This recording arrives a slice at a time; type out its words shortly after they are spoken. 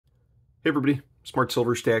Hey everybody, Smart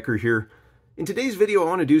Silver Stacker here. In today's video I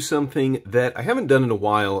want to do something that I haven't done in a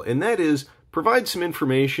while, and that is provide some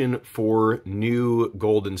information for new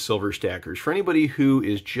gold and silver stackers. For anybody who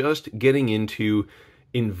is just getting into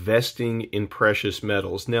investing in precious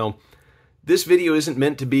metals. Now, this video isn't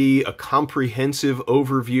meant to be a comprehensive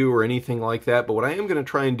overview or anything like that, but what I am going to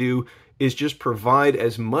try and do is just provide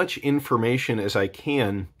as much information as I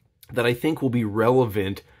can that I think will be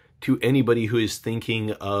relevant to anybody who is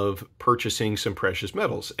thinking of purchasing some precious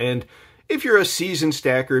metals. And if you're a seasoned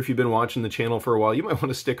stacker, if you've been watching the channel for a while, you might want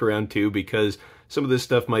to stick around too, because some of this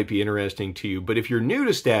stuff might be interesting to you. But if you're new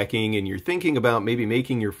to stacking and you're thinking about maybe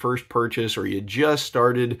making your first purchase, or you just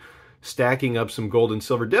started stacking up some gold and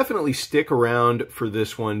silver, definitely stick around for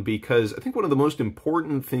this one, because I think one of the most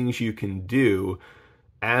important things you can do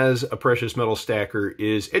as a precious metal stacker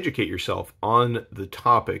is educate yourself on the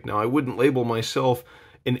topic. Now, I wouldn't label myself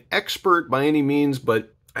an expert by any means,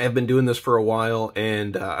 but I have been doing this for a while,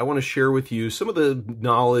 and I want to share with you some of the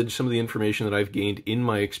knowledge, some of the information that I've gained in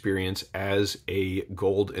my experience as a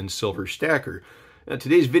gold and silver stacker. Now,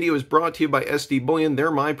 today's video is brought to you by Bullion.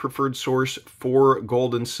 They're my preferred source for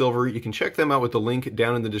gold and silver. You can check them out with the link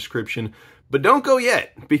down in the description, but don't go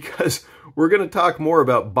yet, because we're going to talk more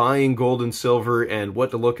about buying gold and silver and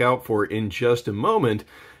what to look out for in just a moment.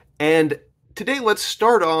 And today, let's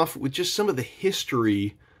start off with just some of the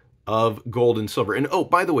history of gold and silver. And oh,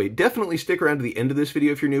 by the way, definitely stick around to the end of this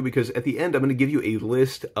video if you're new, because at the end, I'm going to give you a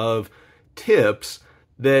list of tips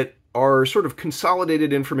that are sort of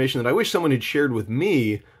consolidated information that I wish someone had shared with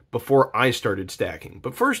me before I started stacking.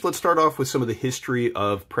 But first, let's start off with some of the history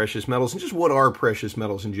of precious metals and just what are precious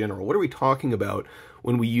metals in general. What are we talking about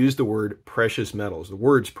when we use the word precious metals, the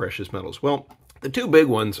words precious metals? Well, the two big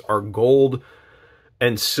ones are gold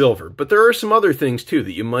and silver. But there are some other things too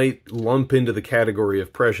that you might lump into the category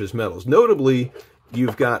of precious metals. Notably,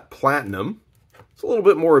 you've got platinum. It's a little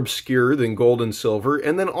bit more obscure than gold and silver.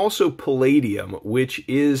 And then also palladium, which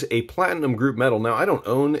is a platinum group metal. Now, I don't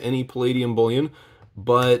own any palladium bullion,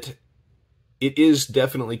 but it is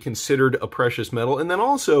definitely considered a precious metal. And then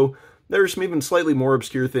also, there's some even slightly more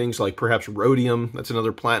obscure things like perhaps rhodium. That's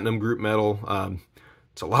another platinum group metal.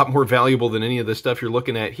 It's a lot more valuable than any of the stuff you're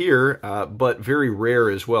looking at here, but very rare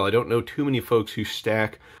as well. I don't know too many folks who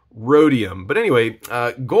stack rhodium. But anyway,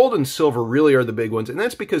 gold and silver really are the big ones, and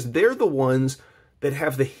that's because they're the ones that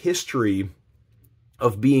have the history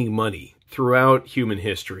of being money throughout human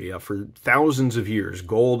history. For thousands of years,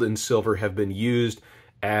 gold and silver have been used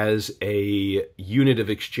as a unit of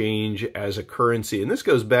exchange, as a currency. And this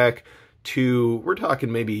goes back to, we're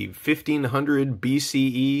talking maybe 1500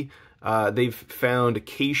 BCE. They've found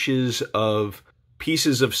caches of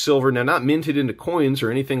pieces of silver, now not minted into coins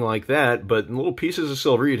or anything like that, but in little pieces of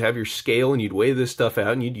silver. You'd have your scale and you'd weigh this stuff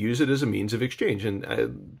out and you'd use it as a means of exchange. And I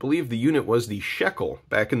believe the unit was the shekel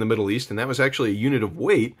back in the Middle East, and that was actually a unit of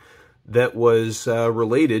weight that was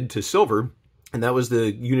related to silver, and that was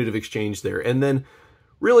the unit of exchange there. And then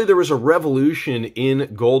really there was a revolution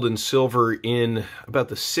in gold and silver in about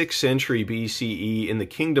the 6th century BCE in the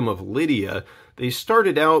kingdom of Lydia. They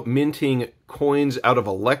started out minting coins out of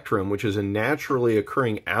electrum, which is a naturally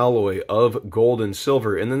occurring alloy of gold and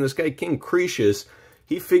silver. And then this guy, King Croesus,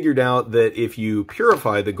 he figured out that if you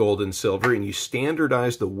purify the gold and silver and you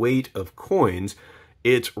standardize the weight of coins,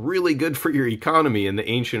 it's really good for your economy in the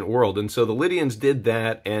ancient world. And so the Lydians did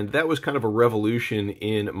that, and that was kind of a revolution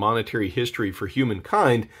in monetary history for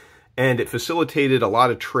humankind. And it facilitated a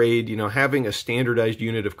lot of trade. You know, having a standardized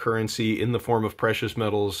unit of currency in the form of precious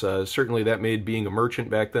metals, certainly that made being a merchant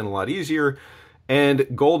back then a lot easier. And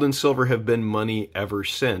gold and silver have been money ever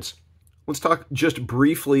since. Let's talk just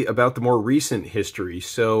briefly about the more recent history.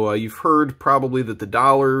 So you've heard probably that the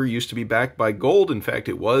dollar used to be backed by gold. In fact,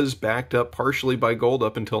 it was backed up partially by gold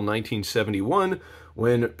up until 1971,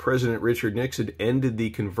 when President Richard Nixon ended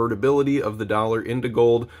the convertibility of the dollar into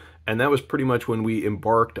gold. And that was pretty much when we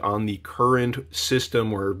embarked on the current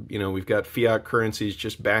system where, you know, we've got fiat currencies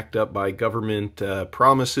just backed up by government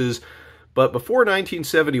promises. But before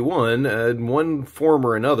 1971, in one form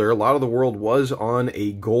or another, a lot of the world was on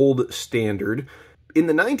a gold standard. In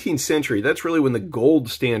the 19th century, that's really when the gold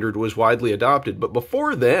standard was widely adopted. But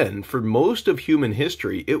before then, for most of human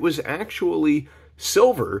history, it was actually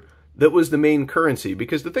silver that was the main currency.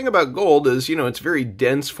 Because the thing about gold is, you know, it's a very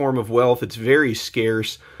dense form of wealth. It's very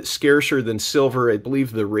scarce, scarcer than silver. I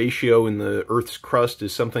believe the ratio in the Earth's crust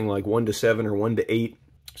is something like 1 to 7 or 1 to 8.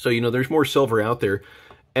 So, you know, there's more silver out there.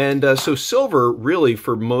 And so silver, really,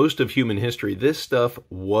 for most of human history, this stuff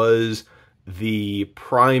was the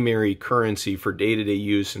primary currency for day-to-day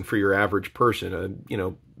use and for your average person. You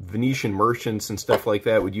know, Venetian merchants and stuff like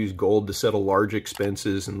that would use gold to settle large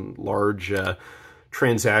expenses and large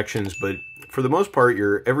transactions, but for the most part,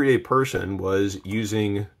 your everyday person was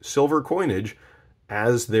using silver coinage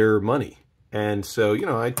as their money. And so, you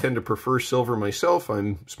know, I tend to prefer silver myself.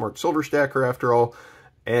 I'm a smart silver stacker after all.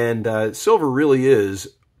 And silver really is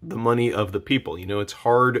the money of the people. You know, it's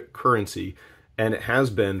hard currency, and it has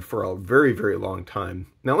been for a very, very long time.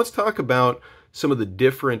 Now let's talk about some of the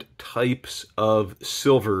different types of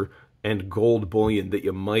silver and gold bullion that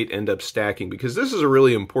you might end up stacking, because this is a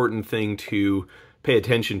really important thing to pay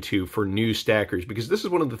attention to for new stackers, because this is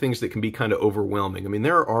one of the things that can be kind of overwhelming. I mean,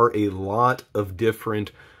 there are a lot of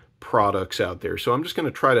different products out there. So I'm just going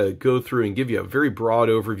to try to go through and give you a very broad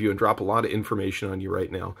overview and drop a lot of information on you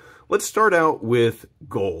right now. Let's start out with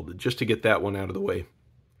gold, just to get that one out of the way.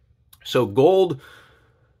 So gold,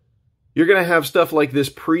 you're going to have stuff like this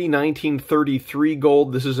pre-1933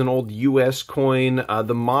 gold. This is an old US coin.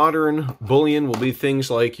 The modern bullion will be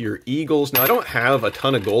things like your eagles. Now, I don't have a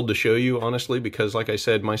ton of gold to show you, honestly, because like I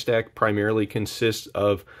said, my stack primarily consists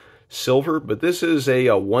of silver, but this is a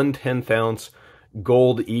 1/10 ounce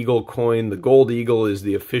gold eagle coin. The gold eagle is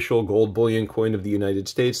the official gold bullion coin of the United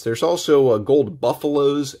States. There's also gold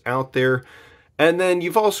buffaloes out there. And then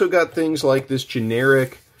you've also got things like this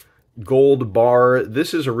generic gold bar.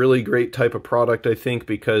 This is a really great type of product, I think,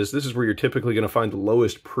 because this is where you're typically going to find the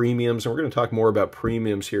lowest premiums. And we're going to talk more about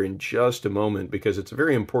premiums here in just a moment, because it's a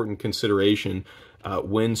very important consideration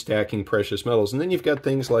when stacking precious metals. And then you've got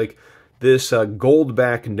things like this gold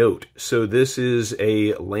back note. So this is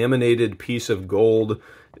a laminated piece of gold.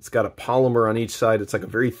 It's got a polymer on each side. It's like a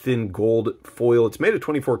very thin gold foil. It's made of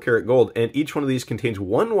 24 karat gold, and each one of these contains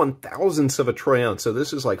 1/1000th of a troy ounce. So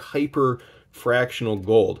this is like hyper fractional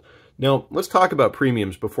gold. Now, let's talk about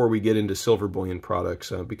premiums before we get into silver bullion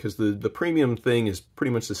products, because the premium thing is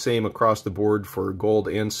pretty much the same across the board for gold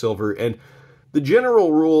and silver. And the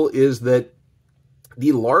general rule is that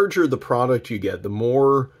the larger the product you get, the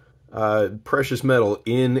more precious metal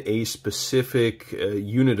in a specific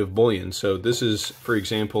unit of bullion. So this is, for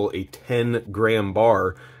example, a 10-gram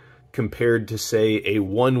bar compared to, say, a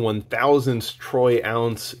 1/1000th troy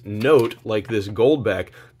ounce note like this gold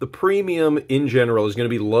back. The premium in general is going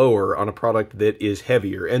to be lower on a product that is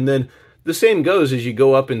heavier. And then the same goes as you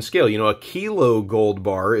go up in scale. You know, a kilo gold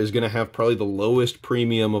bar is going to have probably the lowest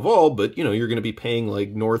premium of all, but, you know, you're going to be paying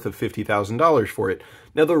like north of $50,000 for it.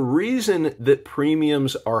 Now, the reason that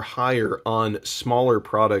premiums are higher on smaller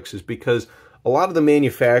products is because a lot of the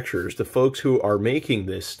manufacturers, the folks who are making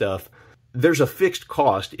this stuff, there's a fixed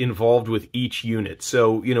cost involved with each unit.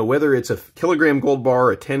 So, you know, whether it's a kilogram gold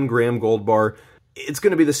bar, a 10-gram gold bar, it's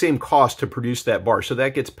going to be the same cost to produce that bar. So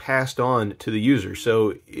that gets passed on to the user.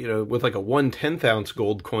 So, you know, with like a 1/10 ounce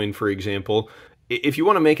gold coin, for example, if you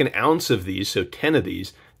want to make an ounce of these, so 10 of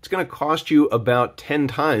these, it's going to cost you about 10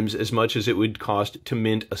 times as much as it would cost to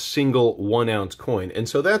mint a single 1 ounce coin. And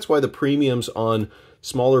so that's why the premiums on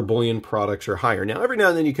smaller bullion products are higher. Now, every now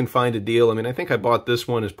and then you can find a deal. I mean, I think I bought this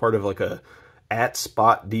one as part of like a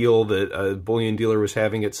at-spot deal that a bullion dealer was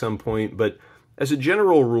having at some point. But as a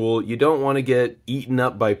general rule, you don't want to get eaten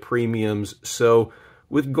up by premiums. So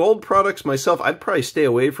with gold products myself, I'd probably stay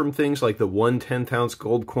away from things like the 1/10 ounce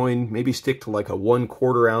gold coin, maybe stick to like a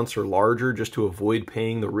 1/4 ounce or larger just to avoid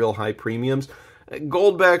paying the real high premiums.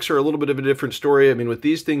 Goldbacks are a little bit of a different story. I mean, with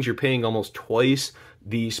these things, you're paying almost twice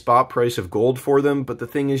the spot price of gold for them. But the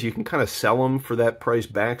thing is, you can kind of sell them for that price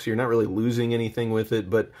back, so you're not really losing anything with it.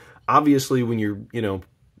 But obviously, when you're, you know,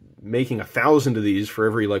 making 1,000 of these for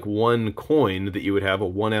every like one coin that you would have, a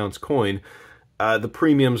 1 ounce coin, the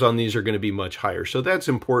premiums on these are going to be much higher. So that's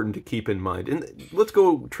important to keep in mind. And let's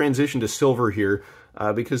go transition to silver here,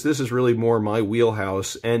 because this is really more my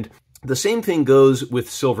wheelhouse. And the same thing goes with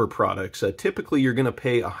silver products. Typically, you're going to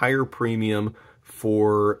pay a higher premium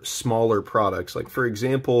for smaller products. Like, for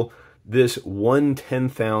example, this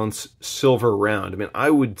 1/10 ounce silver round. I mean, I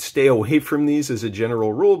would stay away from these as a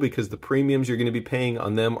general rule because the premiums you're going to be paying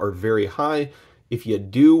on them are very high. If you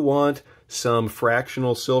do want some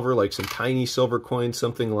fractional silver, like some tiny silver coins,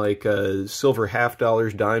 something like silver half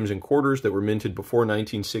dollars, dimes, and quarters that were minted before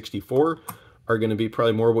 1964, are going to be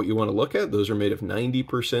probably more what you want to look at. Those are made of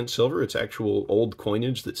 90% silver. It's actual old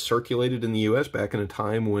coinage that circulated in the US back in a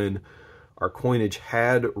time when our coinage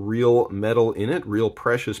had real metal in it, real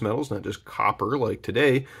precious metals, not just copper like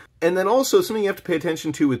today. And then also something you have to pay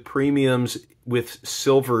attention to with premiums with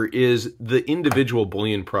silver is the individual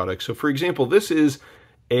bullion products. So for example, this is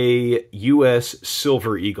a US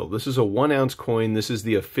Silver Eagle. This is a 1 ounce coin. This is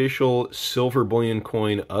the official silver bullion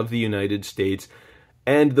coin of the United States.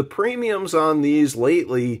 And the premiums on these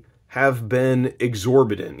lately have been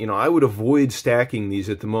exorbitant. You know, I would avoid stacking these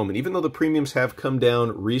at the moment. Even though the premiums have come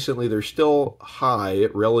down recently, they're still high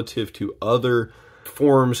relative to other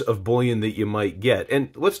forms of bullion that you might get. And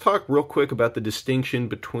let's talk real quick about the distinction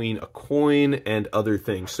between a coin and other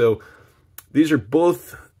things. So these are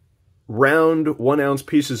both round 1 ounce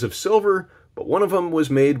pieces of silver, but one of them was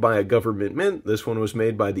made by a government mint. This one was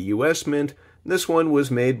made by the US Mint. This one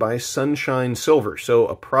was made by Sunshine Silver, so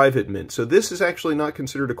a private mint. So this is actually not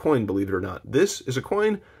considered a coin, believe it or not. This is a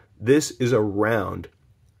coin, this is a round.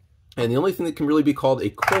 And the only thing that can really be called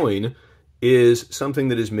a coin is something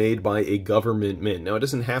that is made by a government mint. Now, it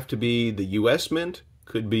doesn't have to be the US Mint.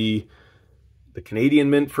 Could be the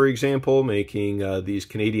Canadian Mint, for example, making these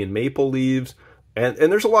Canadian maple leaves. And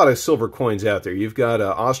there's a lot of silver coins out there. You've got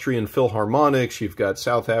Austrian Philharmonics, you've got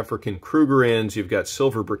South African Krugerrands, you've got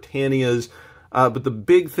Silver Britannias. But the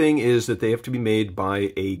big thing is that they have to be made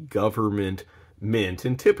by a government mint.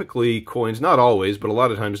 And typically coins, not always, but a lot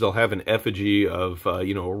of times they'll have an effigy of,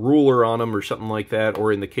 you know, a ruler on them or something like that.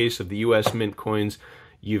 Or in the case of the US Mint coins,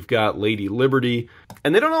 you've got Lady Liberty.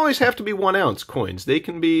 And they don't always have to be 1 ounce coins. They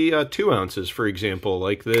can be 2 ounces, for example,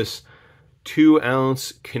 like this 2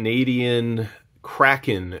 ounce Canadian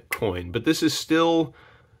Kraken coin. But this is still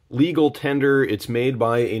legal tender. It's made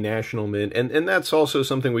by a national mint, and that's also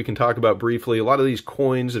something we can talk about briefly. A lot of these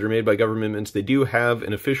coins that are made by government mints, they do have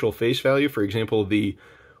an official face value. For example, the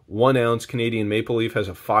 1 ounce Canadian maple leaf has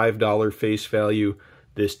a $5 face value.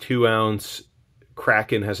 This 2 ounce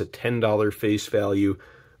Kraken has a $10 face value,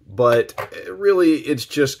 but really it's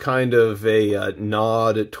just kind of a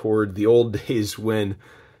nod toward the old days when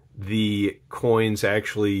the coins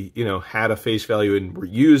actually, you know, had a face value and were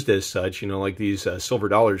used as such, you know, like these silver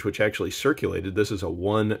dollars, which actually circulated. This is a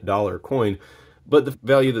 $1 coin. But the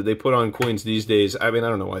value that they put on coins these days, I mean, I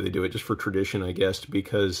don't know why they do it, just for tradition, I guess,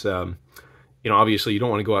 because, you know, obviously you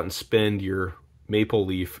don't want to go out and spend your maple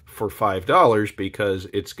leaf for $5 because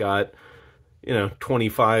it's got, you know,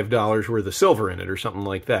 $25 worth of silver in it or something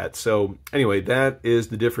like that. So anyway, that is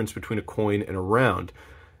the difference between a coin and a round.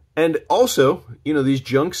 And also, you know, these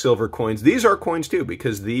junk silver coins, these are coins too,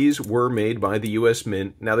 because these were made by the US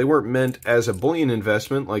Mint. Now, they weren't meant as a bullion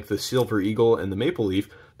investment like the Silver Eagle and the Maple Leaf.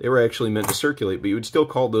 They were actually meant to circulate, but you would still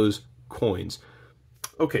call those coins.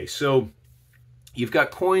 Okay, so you've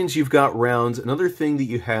got coins, you've got rounds. Another thing that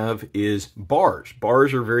you have is bars.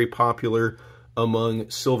 Bars are very popular among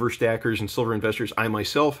silver stackers and silver investors. I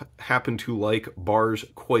myself happen to like bars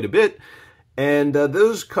quite a bit. And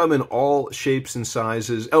those come in all shapes and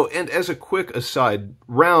sizes. Oh, and as a quick aside,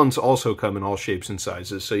 rounds also come in all shapes and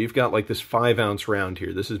sizes. So you've got like this 5 ounce round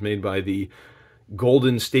here. This is made by the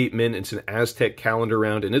Golden State Mint. It's an Aztec calendar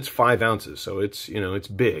round, and it's 5 ounces. So it's, you know, it's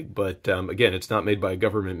big. But again, it's not made by a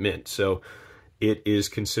government mint. So it is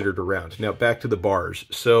considered a round. Now back to the bars.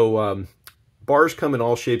 So bars come in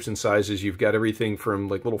all shapes and sizes. You've got everything from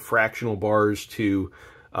like little fractional bars to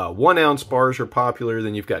 1 ounce bars are popular.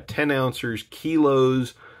 Then you've got 10 ouncers,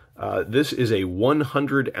 kilos. This is a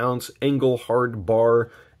 100 ounce Engelhard bar,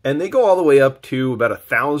 and they go all the way up to about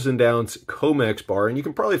 1,000 ounce COMEX bar. And you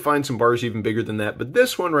can probably find some bars even bigger than that. But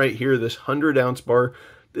this one right here, this 100 ounce bar,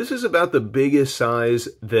 this is about the biggest size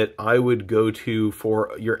that I would go to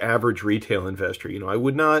for your average retail investor. You know, I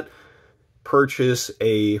would not purchase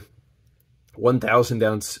a 1,000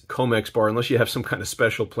 ounce COMEX bar unless you have some kind of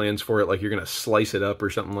special plans for it, like you're going to slice it up or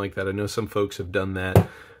something like that. I know some folks have done that,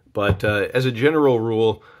 but as a general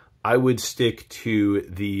rule, I would stick to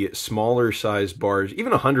the smaller size bars.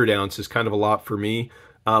 Even 100 ounce is kind of a lot for me.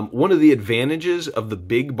 One of the advantages of the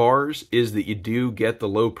big bars is that you do get the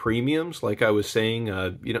low premiums, like I was saying.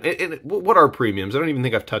 You know, and what are premiums? I don't even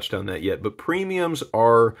think I've touched on that yet, but premiums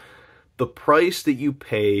are the price that you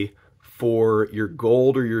pay for your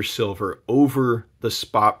gold or your silver over the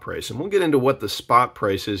spot price. And we'll get into what the spot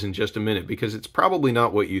price is in just a minute, because it's probably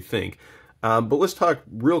not what you think. But let's talk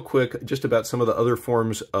real quick just about some of the other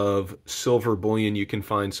forms of silver bullion you can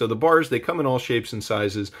find. So the bars, they come in all shapes and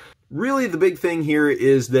sizes. Really, the big thing here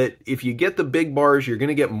is that if you get the big bars, you're going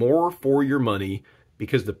to get more for your money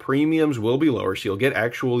because the premiums will be lower. So you'll get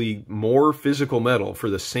actually more physical metal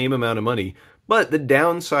for the same amount of money. But the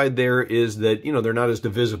downside there is that, you know, they're not as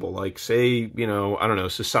divisible. Like, say, you know, I don't know,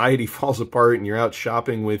 society falls apart and you're out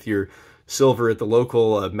shopping with your silver at the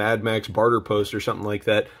local Mad Max barter post or something like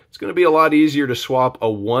that. It's going to be a lot easier to swap a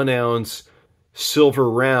 1 ounce silver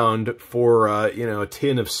round for, you know, a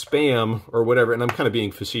tin of Spam or whatever. And I'm kind of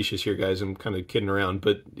being facetious here, guys. I'm kind of kidding around,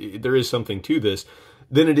 but there is something to this.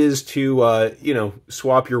 Than it is to, you know,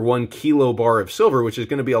 swap your 1 kilo bar of silver, which is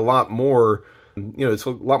going to be a lot more it's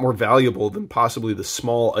a lot more valuable than possibly the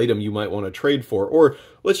small item you might want to trade for. Or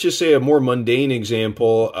let's just say a more mundane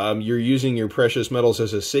example, you're using your precious metals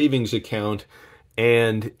as a savings account,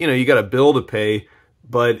 and you got a bill to pay,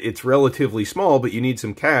 but it's relatively small, but you need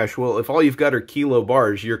some cash. Well, if all you've got are kilo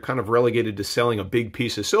bars, you're kind of relegated to selling a big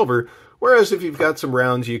piece of silver. Whereas if you've got some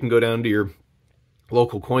rounds, you can go down to your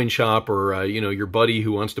local coin shop, or your buddy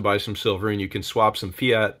who wants to buy some silver, and you can swap some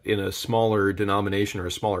fiat in a smaller denomination or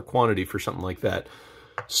a smaller quantity for something like that.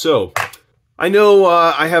 So I know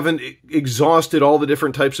I haven't exhausted all the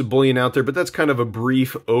different types of bullion out there, but that's kind of a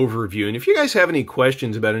brief overview. And if you guys have any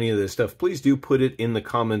questions about any of this stuff, please do put it in the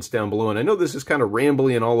comments down below. And I know this is kind of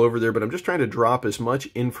rambly and all over there, but I'm just trying to drop as much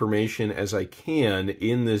information as I can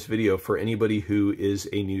in this video for anybody who is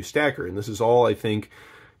a new stacker. And this is all, I think,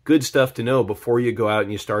 good stuff to know before you go out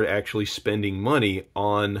and you start actually spending money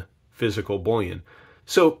on physical bullion.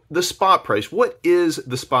 So the spot price, what is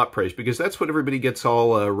the spot price? Because that's what everybody gets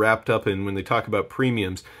all wrapped up in when they talk about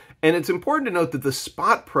premiums. And it's important to note that the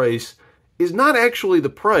spot price is not actually the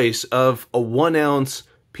price of a 1 ounce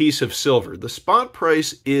piece of silver. The spot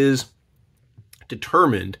price is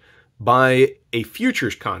determined by a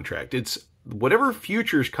futures contract. It's whatever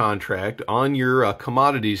futures contract on your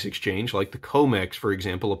commodities exchange, like the COMEX, for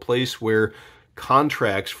example, a place where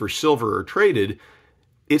contracts for silver are traded.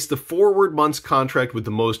 It's the forward month's contract with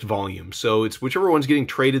the most volume. So it's whichever one's getting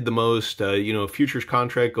traded the most, a futures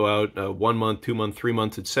contract go out 1 month, 2 months, 3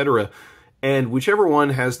 months, etc. And whichever one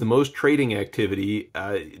has the most trading activity,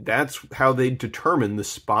 that's how they determine the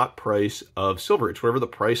spot price of silver. It's whatever the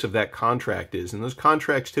price of that contract is. And those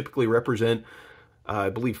contracts typically represent, I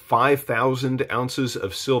believe, 5,000 ounces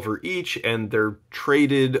of silver each, and they're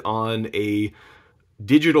traded on a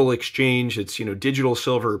digital exchange. It's, digital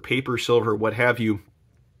silver, paper silver, what have you.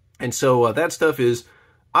 And so that stuff is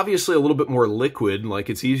obviously a little bit more liquid,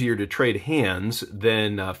 like it's easier to trade hands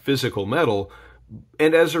than physical metal.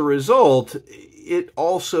 And as a result, it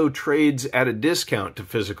also trades at a discount to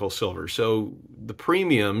physical silver. So the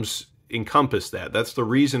premiums encompass that. That's the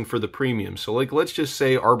reason for the premium. So like, let's just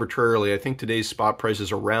say arbitrarily, I think today's spot price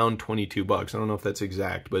is around 22 bucks. I don't know if that's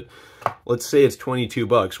exact, but let's say it's 22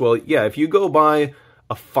 bucks. Well, yeah, if you go buy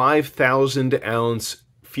a 5,000 ounce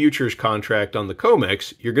futures contract on the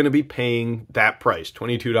COMEX, you're going to be paying that price,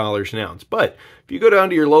 $22 an ounce. But if you go down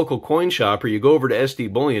to your local coin shop, or you go over to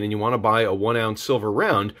SD Bullion and you want to buy a 1 ounce silver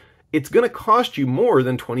round, it's going to cost you more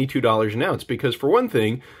than $22 an ounce, because for one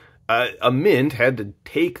thing, a mint had to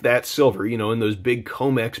take that silver, in those big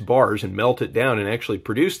COMEX bars and melt it down and actually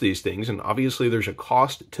produce these things. And obviously there's a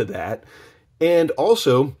cost to that. And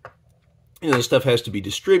also, this stuff has to be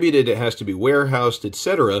distributed, it has to be warehoused,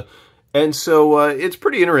 etc. And so it's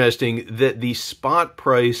pretty interesting that the spot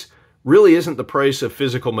price really isn't the price of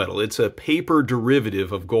physical metal. It's a paper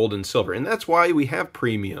derivative of gold and silver. And that's why we have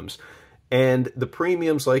premiums. And the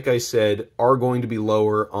premiums, like I said, are going to be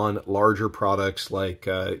lower on larger products like,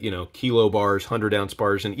 kilo bars, 100 ounce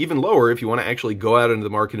bars, and even lower if you want to actually go out into the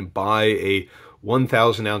market and buy a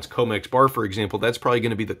 1,000 ounce COMEX bar, for example. That's probably going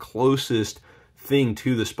to be the closest thing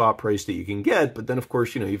to the spot price that you can get. But then, of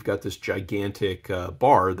course, you've got this gigantic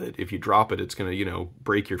bar that if you drop it, it's going to,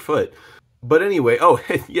 break your foot. But anyway, oh,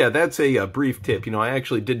 yeah, that's a brief tip. I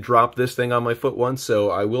actually did drop this thing on my foot once, so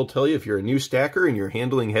I will tell you, if you're a new stacker and you're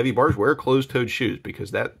handling heavy bars, wear closed-toed shoes, because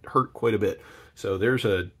that hurt quite a bit. So there's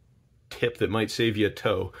a tip that might save you a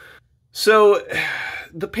toe. So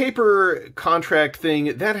the paper contract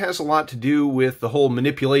thing, that has a lot to do with the whole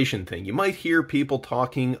manipulation thing. You might hear people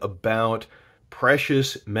talking about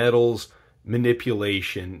precious metals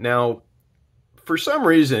manipulation. Now, for some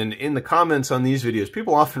reason, in the comments on these videos,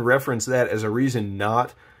 people often reference that as a reason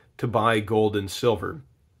not to buy gold and silver.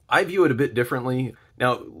 I view it a bit differently.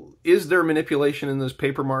 Now, is there manipulation in those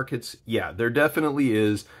paper markets? Yeah, there definitely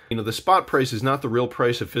is. The spot price is not the real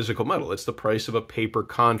price of physical metal. It's the price of a paper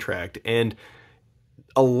contract. And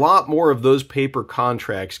a lot more of those paper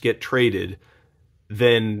contracts get traded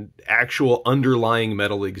than actual underlying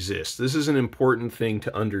metal exists. This is an important thing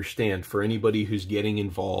to understand for anybody who's getting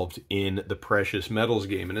involved in the precious metals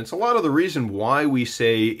game. And it's a lot of the reason why we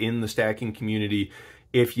say in the stacking community,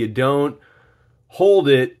 if you don't hold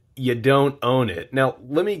it, you don't own it. Now,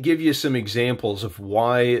 let me give you some examples of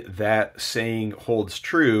why that saying holds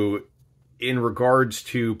true in regards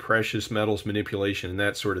to precious metals manipulation and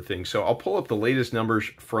that sort of thing. So I'll pull up the latest numbers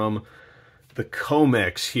from the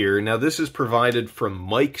COMEX here. Now, this is provided from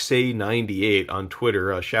MikeSay98 on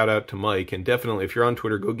Twitter. Shout out to Mike. And definitely, if you're on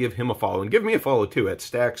Twitter, go give him a follow. And give me a follow, too, at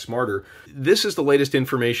StackSmarter. This is the latest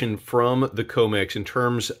information from the COMEX in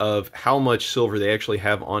terms of how much silver they actually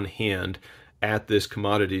have on hand at this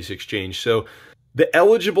commodities exchange. So The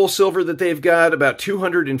eligible silver that they've got, about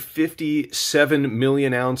 257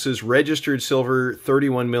 million ounces. Registered silver,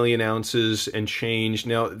 31 million ounces and change.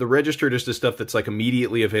 Now, the registered is the stuff that's like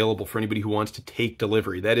immediately available for anybody who wants to take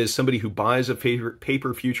delivery. That is somebody who buys a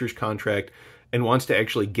paper futures contract and wants to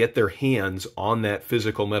actually get their hands on that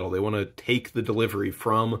physical metal. They want to take the delivery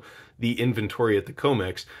from the inventory at the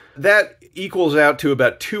COMEX. That equals out to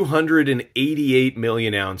about 288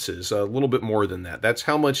 million ounces, a little bit more than that. That's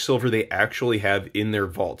how much silver they actually have in their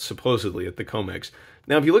vaults, supposedly, at the COMEX.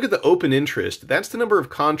 Now, if you look at the open interest, that's the number of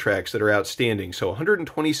contracts that are outstanding, so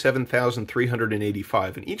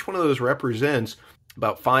 127,385, and each one of those represents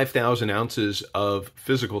about 5,000 ounces of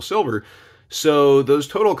physical silver. So those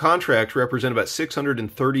total contracts represent about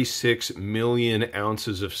 636 million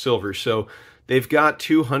ounces of silver. So they've got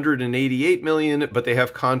 288 million, but they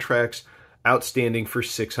have contracts outstanding for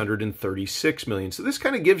 636 million. So this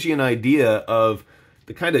kind of gives you an idea of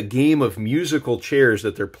the kind of game of musical chairs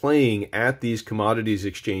that they're playing at these commodities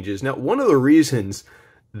exchanges. Now, one of the reasons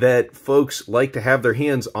that folks like to have their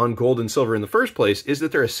hands on gold and silver in the first place is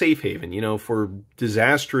that they're a safe haven, you know, for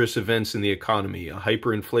disastrous events in the economy, a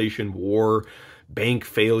hyperinflation, war, bank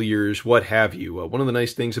failures, what have you. One of the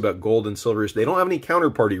nice things about gold and silver is they don't have any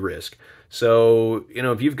counterparty risk. So, you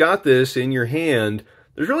know, if you've got this in your hand,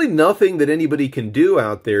 there's really nothing that anybody can do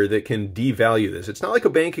out there that can devalue this. It's not like a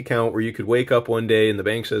bank account where you could wake up one day and the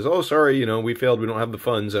bank says, oh, sorry, you know, we failed, we don't have the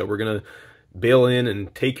funds, we're going to bail in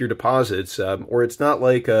and take your deposits. Or it's not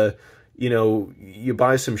like, you know, you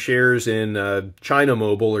buy some shares in China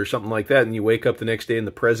Mobile or something like that, and you wake up the next day and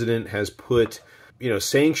the president has put, you know,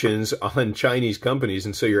 sanctions on Chinese companies,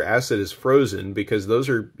 and so your asset is frozen, because those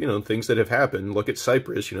are, you know, things that have happened. Look at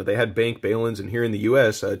Cyprus, you know, they had bank bail-ins, and here in the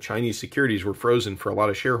U.S., Chinese securities were frozen for a lot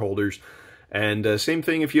of shareholders. And same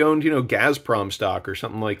thing if you owned, you know, Gazprom stock or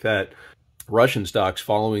something like that. Russian stocks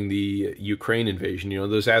following the Ukraine invasion, you know,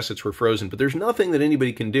 those assets were frozen. But there's nothing that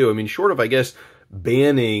anybody can do. I mean, short of, I guess,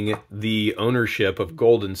 banning the ownership of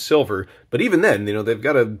gold and silver. But even then, you know, they've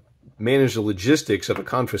got to manage the logistics of a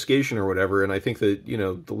confiscation or whatever. And I think that, you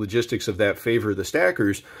know, the logistics of that favor the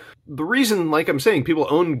stackers. The reason, like I'm saying, people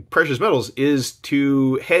own precious metals is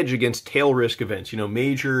to hedge against tail risk events, you know,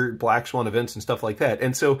 major black swan events and stuff like that.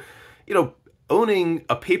 And so, you know, owning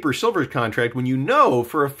a paper silver contract when you know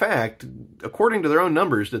for a fact, according to their own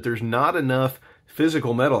numbers, that there's not enough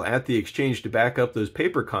physical metal at the exchange to back up those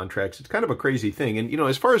paper contracts, it's kind of a crazy thing. And, you know,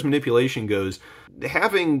 as far as manipulation goes,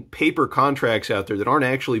 having paper contracts out there that aren't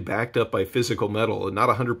actually backed up by physical metal and not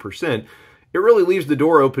 100%, it really leaves the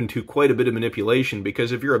door open to quite a bit of manipulation,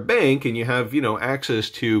 because if you're a bank and you have, you know, access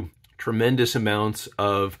to tremendous amounts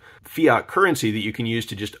of fiat currency that you can use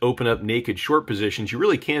to just open up naked short positions, you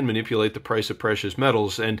really can manipulate the price of precious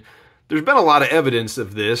metals. And there's been a lot of evidence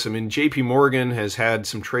of this. I mean, JP Morgan has had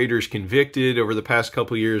some traders convicted over the past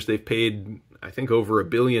couple of years. They've paid, I think, over $1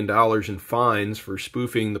 billion in fines for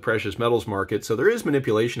spoofing the precious metals market. So there is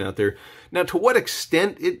manipulation out there. Now, to what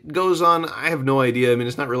extent it goes on, I have no idea. I mean,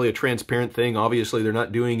 it's not really a transparent thing. Obviously, they're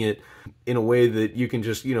not doing it in a way that you can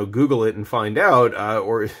just, you know, Google it and find out,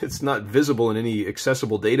 or it's not visible in any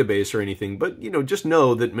accessible database or anything. But, you know, just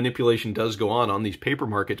know that manipulation does go on these paper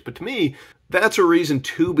markets. But to me, that's a reason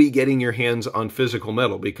to be getting your hands on physical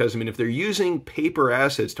metal, because, I mean, if they're using paper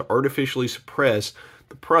assets to artificially suppress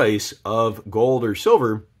the price of gold or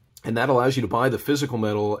silver, and that allows you to buy the physical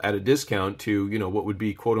metal at a discount to, you know, what would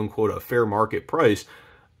be quote unquote a fair market price,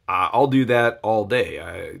 I'll do that all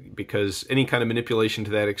day, because any kind of manipulation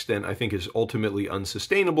to that extent I think is ultimately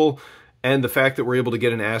unsustainable. And the fact that we're able to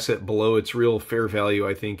get an asset below its real fair value,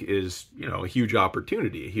 I think, is, you know, a huge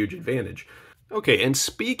opportunity, a huge advantage. Okay, and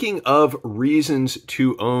speaking of reasons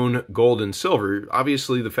to own gold and silver,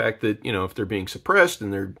 obviously the fact that, you know, if they're being suppressed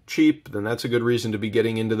and they're cheap, then that's a good reason to be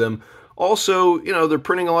getting into them. Also, you know, they're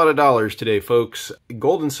printing a lot of dollars today, folks.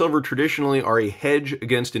 Gold and silver traditionally are a hedge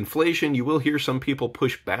against inflation. You will hear some people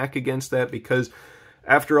push back against that because,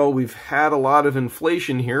 after all, we've had a lot of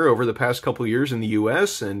inflation here over the past couple of years in the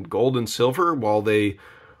U.S., and gold and silver, while they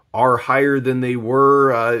are higher than they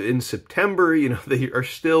were in September, you know, they are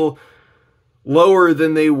still lower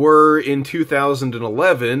than they were in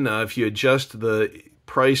 2011. If you adjust the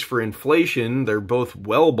price for inflation, they're both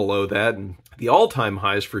well below that. And the all-time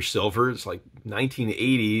highs for silver, it's like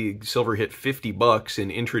 1980, silver hit $50 in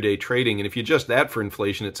intraday trading. And if you adjust that for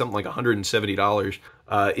inflation, it's something like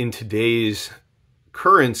 $170 in today's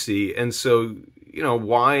currency. And so, you know,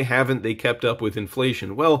 why haven't they kept up with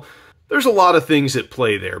inflation? Well, There's a lot of things at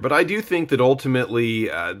play there, but I do think that ultimately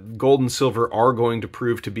gold and silver are going to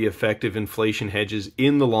prove to be effective inflation hedges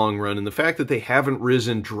in the long run. And the fact that they haven't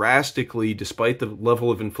risen drastically despite the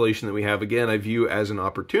level of inflation that we have, again, I view as an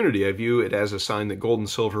opportunity. I view it as a sign that gold and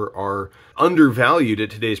silver are undervalued at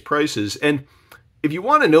today's prices. And if you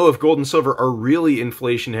want to know if gold and silver are really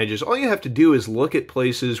inflation hedges, all you have to do is look at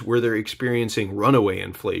places where they're experiencing runaway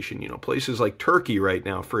inflation. You know, places like Turkey right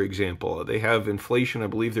now, for example. They have inflation, I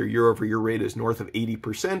believe their year-over-year rate is north of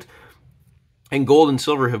 80%. And gold and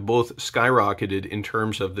silver have both skyrocketed in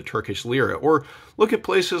terms of the Turkish lira. Or look at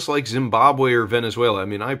places like Zimbabwe or Venezuela. I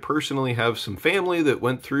mean, I personally have some family that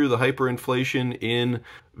went through the hyperinflation in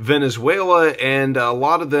Venezuela, and a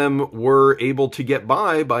lot of them were able to get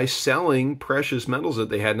by selling precious metals that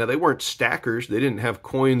they had. Now, they weren't stackers. They didn't have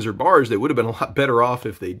coins or bars. They would have been a lot better off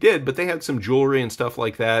if they did, but they had some jewelry and stuff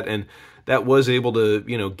like that, and that was able to,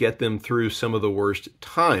 you know, get them through some of the worst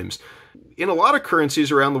times. In a lot of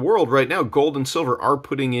currencies around the world right now, gold and silver are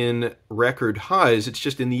putting in record highs. It's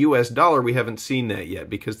just in the US dollar, we haven't seen that yet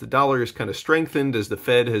because the dollar is kind of strengthened as the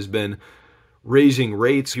Fed has been raising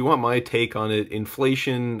rates. If you want my take on it,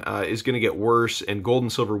 inflation is going to get worse, and gold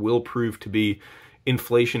and silver will prove to be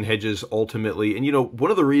inflation hedges ultimately. And you know,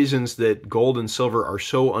 one of the reasons that gold and silver are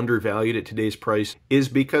so undervalued at today's price is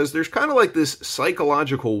because there's kind of like this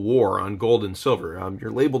psychological war on gold and silver.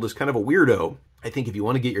 You're labeled as kind of a weirdo. I think if you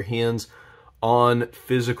want to get your hands on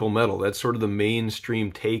physical metal, that's sort of the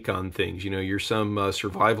mainstream take on things. You know, you're some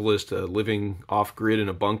survivalist living off-grid in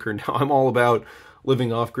a bunker. Now, I'm all about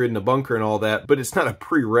living off-grid in a bunker and all that, but it's not a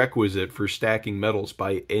prerequisite for stacking metals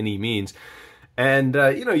by any means. And,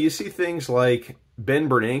 you know, you see things like Ben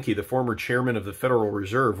Bernanke, the former chairman of the Federal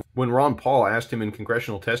Reserve, when Ron Paul asked him in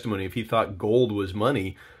congressional testimony if he thought gold was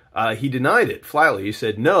money, he denied it flatly. He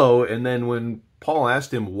said no, and then when Paul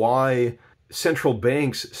asked him why central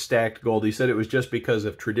banks stacked gold, he said it was just because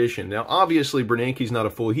of tradition. Now, obviously, Bernanke's not a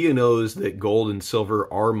fool. He knows that gold and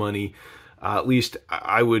silver are money. At least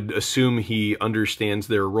I would assume he understands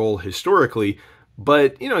their role historically.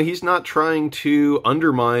 But, you know, he's not trying to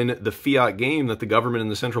undermine the fiat game that the government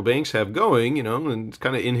and the central banks have going, you know, and it's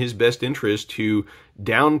kind of in his best interest to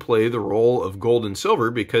downplay the role of gold and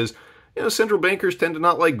silver because, you know, central bankers tend to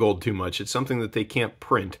not like gold too much. It's something that they can't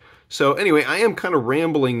print. So anyway, I am kind of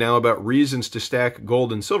rambling now about reasons to stack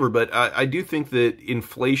gold and silver, but I do think that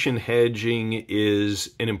inflation hedging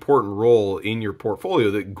is an important role in your portfolio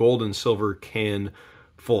that gold and silver can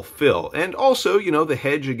fulfill. And also, you know, the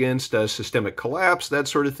hedge against systemic collapse, that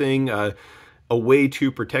sort of thing, a way to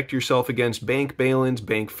protect yourself against bank bail-ins,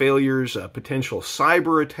 bank failures, potential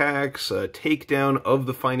cyber attacks, takedown of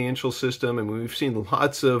the financial system. I mean, we've seen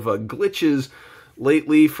lots of glitches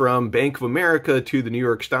lately, from Bank of America to the New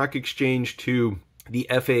York Stock Exchange to the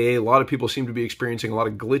FAA. A lot of people seem to be experiencing a lot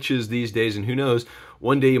of glitches these days, and who knows,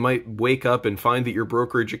 one day you might wake up and find that your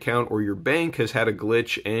brokerage account or your bank has had a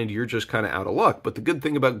glitch and you're just kind of out of luck. But the good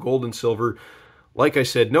thing about gold and silver, like I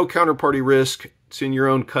said, no counterparty risk. It's in your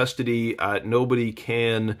own custody. Nobody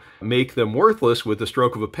can make them worthless with the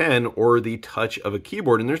stroke of a pen or the touch of a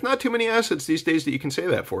keyboard. And there's not too many assets these days that you can say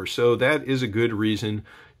that for. So that is a good reason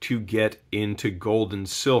to get into gold and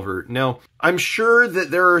silver. Now, I'm sure that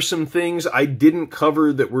there are some things I didn't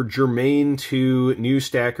cover that were germane to new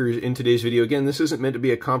stackers in today's video. Again, this isn't meant to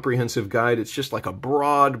be a comprehensive guide. It's just like a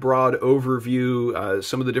broad overview,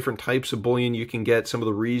 some of the different types of bullion you can get, some of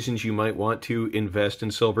the reasons you might want to invest in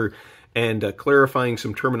silver, and clarifying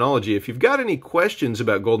some terminology. If you've got any questions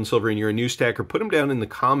about gold and silver and you're a new stacker, put them down in the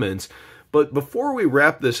comments. But before we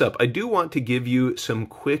wrap this up, I do want to give you some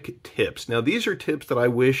quick tips. Now, these are tips that I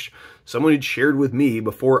wish someone had shared with me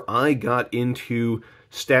before I got into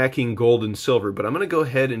stacking gold and silver, but I'm going to go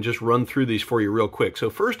ahead and just run through these for you real quick. So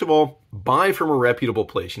first of all, buy from a reputable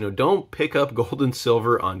place. You know, don't pick up gold and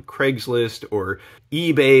silver on Craigslist or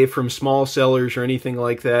eBay from small sellers or anything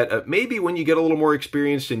like that. Maybe when you get a little more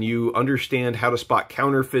experienced and you understand how to spot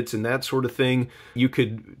counterfeits and that sort of thing, you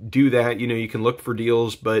could do that. You know, you can look for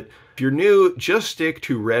deals, but if you're new, just stick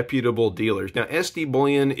to reputable dealers. Now, SD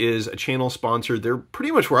Bullion is a channel sponsor. They're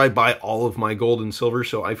pretty much where I buy all of my gold and silver,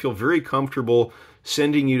 so I feel very comfortable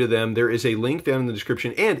sending you to them. There is a link down in the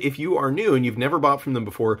description. And if you are new and you've never bought from them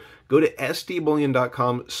before, go to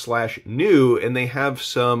sdbullion.com/new, and they have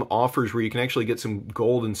some offers where you can actually get some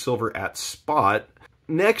gold and silver at spot.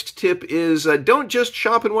 Next tip is don't just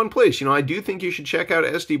shop in one place. You know, I do think you should check out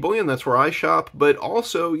SD Bullion. That's where I shop. But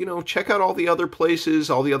also, you know, check out all the other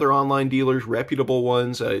places, all the other online dealers, reputable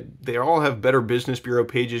ones. They all have better Business Bureau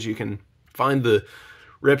pages. You can find the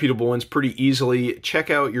reputable ones pretty easily. Check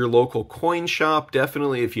out your local coin shop.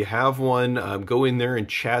 Definitely, if you have one, go in there and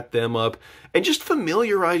chat them up and just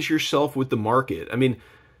familiarize yourself with the market. I mean,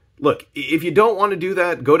 look, if you don't want to do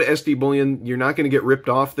that, go to SD Bullion. You're not going to get ripped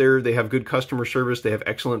off there. They have good customer service. They have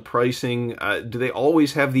excellent pricing. Do they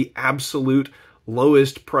always have the absolute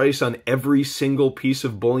lowest price on every single piece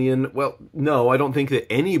of bullion? Well, no, I don't think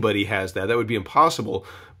that anybody has that. That would be impossible.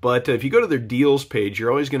 But if you go to their deals page, you're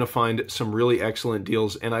always going to find some really excellent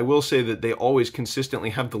deals. And I will say that they always consistently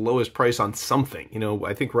have the lowest price on something. You know,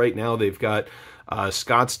 I think right now they've got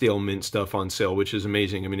Scottsdale mint stuff on sale, which is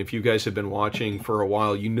amazing. I mean, if you guys have been watching for a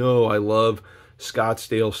while, you know I love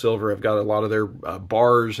Scottsdale silver. I've got a lot of their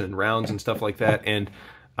bars and rounds and stuff like that. And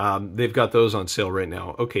they've got those on sale right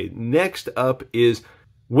now. Okay, next up is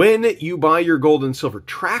when you buy your gold and silver,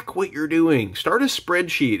 track what you're doing. Start a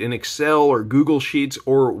spreadsheet in Excel or Google Sheets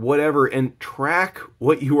or whatever and track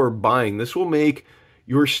what you are buying. This will make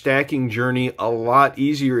your stacking journey a lot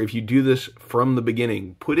easier if you do this from the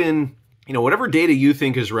beginning. Put in, you know, whatever data you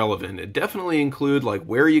think is relevant. It definitely include like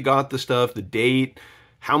where you got the stuff, the date,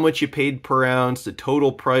 how much you paid per ounce, the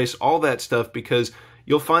total price, all that stuff, because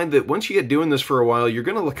you'll find that once you get doing this for a while, you're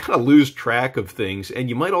going to kind of lose track of things. And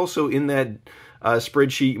you might also, in that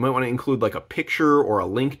spreadsheet, you might want to include like a picture or a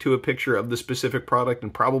link to a picture of the specific product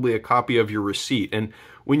and probably a copy of your receipt. And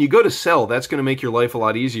when you go to sell, that's going to make your life a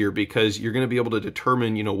lot easier because you're going to be able to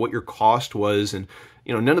determine, you know, what your cost was. And,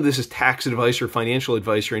 you know, none of this is tax advice or financial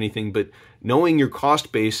advice or anything, but knowing your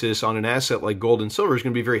cost basis on an asset like gold and silver is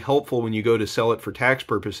going to be very helpful when you go to sell it for tax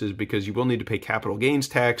purposes, because you will need to pay capital gains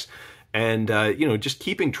tax. And, you know, just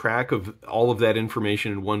keeping track of all of that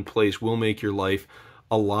information in one place will make your life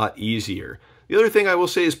a lot easier. The other thing I will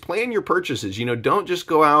say is plan your purchases. You know, don't just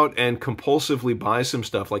go out and compulsively buy some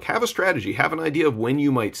stuff. Like, have a strategy, have an idea of when you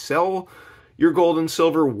might sell your gold and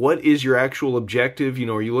silver. What is your actual objective? You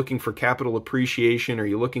know, are you looking for capital appreciation? Are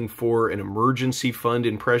you looking for an emergency fund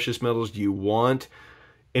in precious metals? Do you want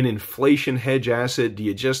an inflation hedge asset? Do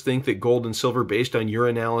you just think that gold and silver, based on your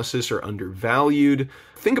analysis, are undervalued?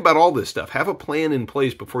 Think about all this stuff. Have a plan in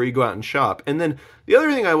place before you go out and shop. And then the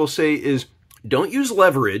other thing I will say is don't use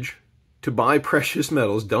leverage to buy precious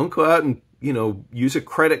metals. Don't go out and, you know, use a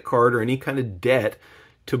credit card or any kind of debt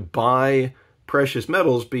to buy precious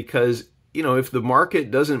metals, because, you know, if the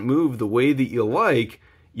market doesn't move the way that you like,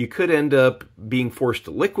 you could end up being forced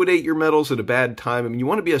to liquidate your metals at a bad time. I mean, you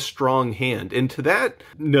want to be a strong hand. And to that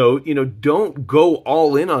note, you know, don't go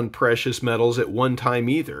all in on precious metals at one time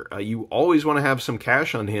either. You always want to have some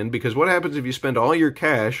cash on hand, because what happens if you spend all your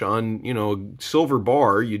cash on, you know, a silver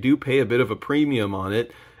bar? You do pay a bit of a premium on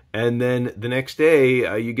it. And then the next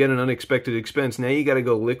day, you get an unexpected expense. Now you got to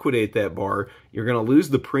go liquidate that bar. You're going to lose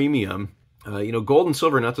the premium. You know, gold and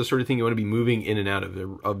silver are not the sort of thing you want to be moving in and out of. They're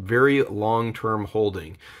a very long-term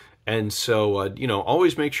holding. And so, you know,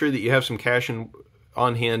 always make sure that you have some cash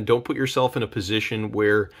on hand. Don't put yourself in a position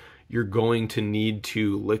where you're going to need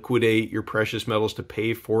to liquidate your precious metals to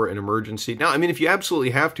pay for an emergency. Now, I mean, if you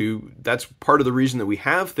absolutely have to, that's part of the reason that we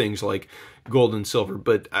have things like gold and silver.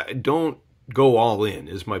 But don't go all in,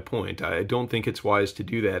 is my point. I don't think it's wise to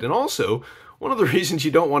do that. And also, one of the reasons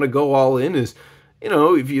you don't want to go all in is, you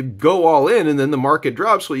know, if you go all in and then the market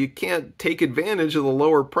drops, well, you can't take advantage of the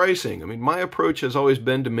lower pricing. I mean, my approach has always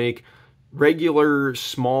been to make regular,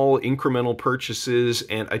 small, incremental purchases,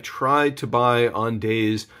 and I try to buy on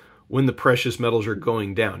days when the precious metals are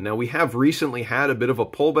going down. Now, we have recently had a bit of a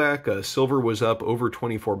pullback. Silver was up over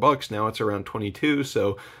 24 bucks. Now it's around 22.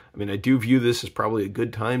 So, I mean, I do view this as probably a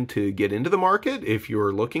good time to get into the market if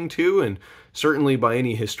you're looking to. And certainly by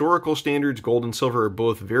any historical standards, gold and silver are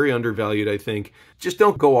both very undervalued, I think. Just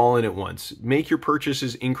don't go all in at once. Make your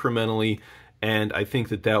purchases incrementally, and I think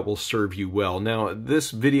that that will serve you well. Now,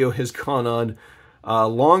 this video has gone on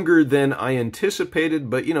longer than I anticipated,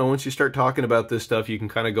 but, you know, once you start talking about this stuff, you can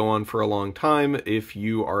kind of go on for a long time if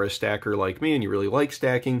you are a stacker like me and you really like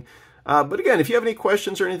stacking. But again, if you have any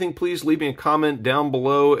questions or anything, please leave me a comment down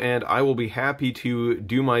below, and I will be happy to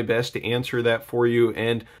do my best to answer that for you.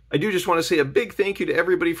 And I do just want to say a big thank you to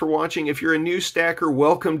everybody for watching. If you're a new stacker,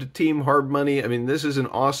 welcome to Team Hard Money. I mean, this is an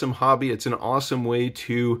awesome hobby. It's an awesome way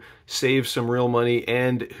to save some real money.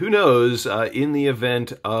 And who knows, in the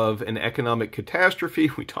event of an economic catastrophe,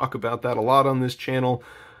 we talk about that a lot on this channel,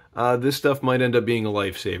 this stuff might end up being a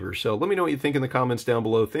lifesaver. So let me know what you think in the comments down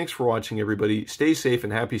below. Thanks for watching, everybody. Stay safe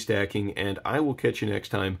and happy stacking, and I will catch you next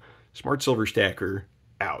time. Smart Silver Stacker,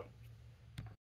 out.